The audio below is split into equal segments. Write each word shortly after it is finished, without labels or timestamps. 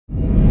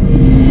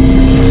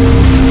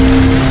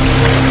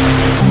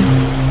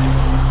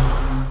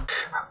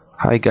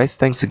Hi guys,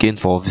 thanks again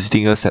for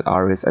visiting us at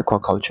RAS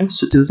Aquaculture.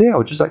 So today I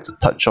would just like to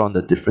touch on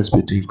the difference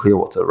between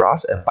ClearWater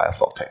RAS and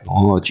Biofloc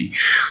Technology.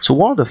 So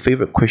one of the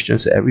favorite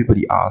questions that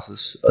everybody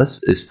asks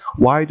us is,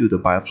 why do the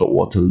Biofloc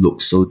water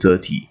look so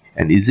dirty?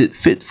 And is it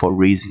fit for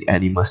raising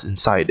animals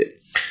inside it?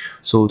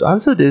 So to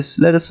answer this,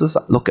 let us first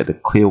look at the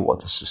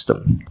ClearWater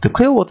system. The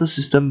ClearWater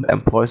system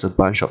employs a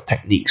bunch of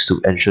techniques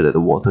to ensure that the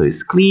water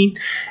is clean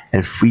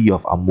and free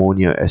of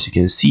ammonia. As you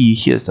can see,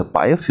 here's the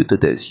biofilter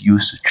that is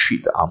used to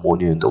treat the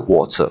ammonia in the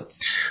water.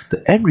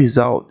 The end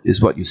result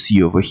is what you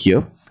see over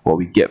here, what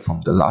we get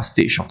from the last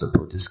stage of the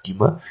protein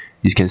skimmer.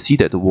 You can see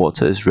that the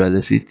water is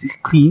relatively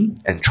clean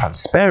and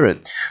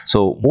transparent.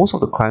 So most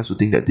of the clients will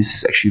think that this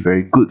is actually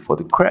very good for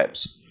the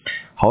crabs.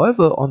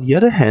 However, on the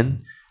other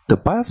hand, the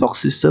Biofloc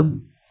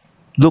system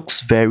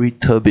looks very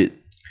turbid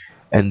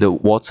and the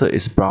water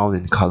is brown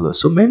in color.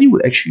 So many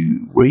would actually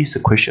raise the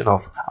question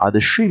of, are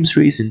the shrimps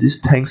raised in these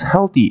tanks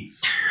healthy?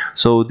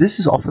 So this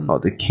is often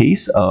not the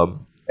case.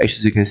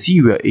 As you can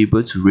see, we are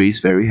able to raise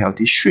very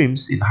healthy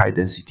shrimps in high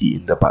density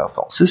in the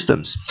Biofloc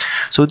systems.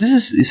 So this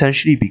is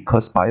essentially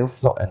because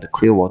Biofloc and the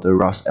ClearWater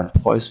RAS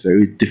employs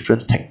very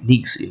different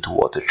techniques into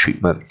water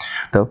treatment.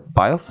 The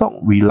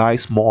Biofloc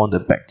relies more on the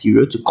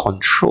bacteria to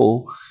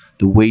control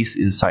the waste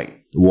inside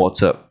the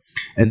water,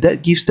 and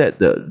that gives that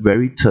the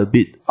very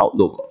turbid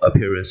outlook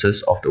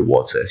appearances of the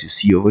water. As you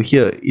see over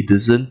here, it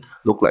doesn't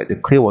look like the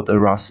ClearWater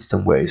RAS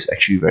system where it's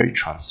actually very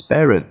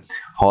transparent.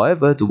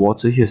 However, the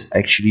water here is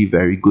actually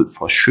very good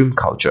for shrimp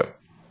culture.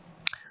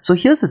 So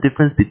here's the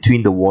difference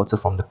between the water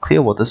from the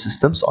ClearWater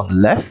systems on the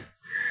left,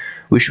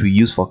 which we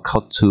use to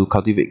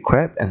cultivate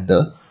crab, and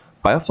the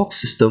Biofloc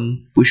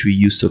system, which we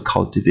use to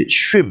cultivate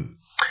shrimp.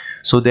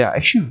 So they are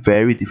actually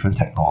very different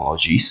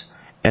technologies.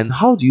 And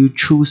how do you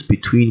choose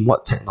between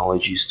what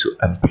technologies to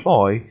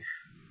employ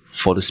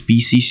for the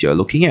species you're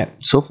looking at?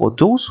 So for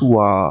those who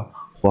are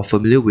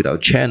familiar with our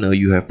channel,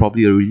 you have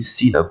probably already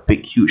seen a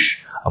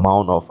huge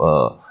amount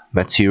of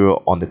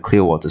material on the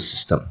ClearWater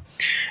system.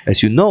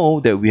 As you know,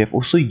 that we have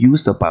also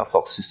used the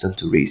Biofloc system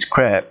to raise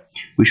crab,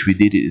 which we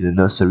did it in the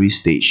nursery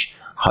stage.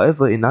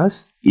 However, in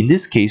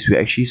this case,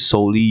 we're actually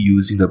solely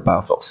using the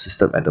Biofloc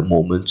system at the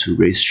moment to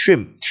raise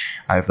shrimp.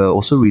 I've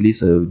also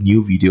released a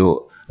new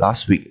video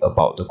last week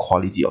about the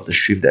quality of the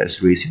shrimp that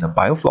is raised in a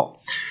Biofloc.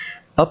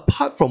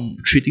 Apart from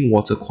treating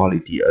water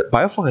quality,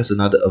 Biofloc has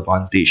another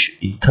advantage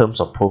in terms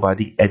of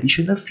providing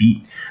additional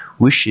feed,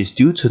 which is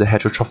due to the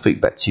heterotrophic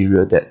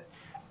bacteria that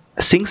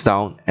sinks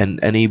down and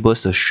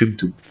enables the shrimp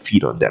to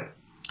feed on them.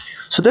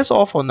 So that's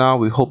all for now.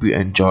 We hope you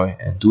enjoy,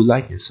 and do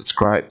like and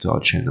subscribe to our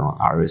channel,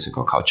 RAS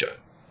Aquaculture.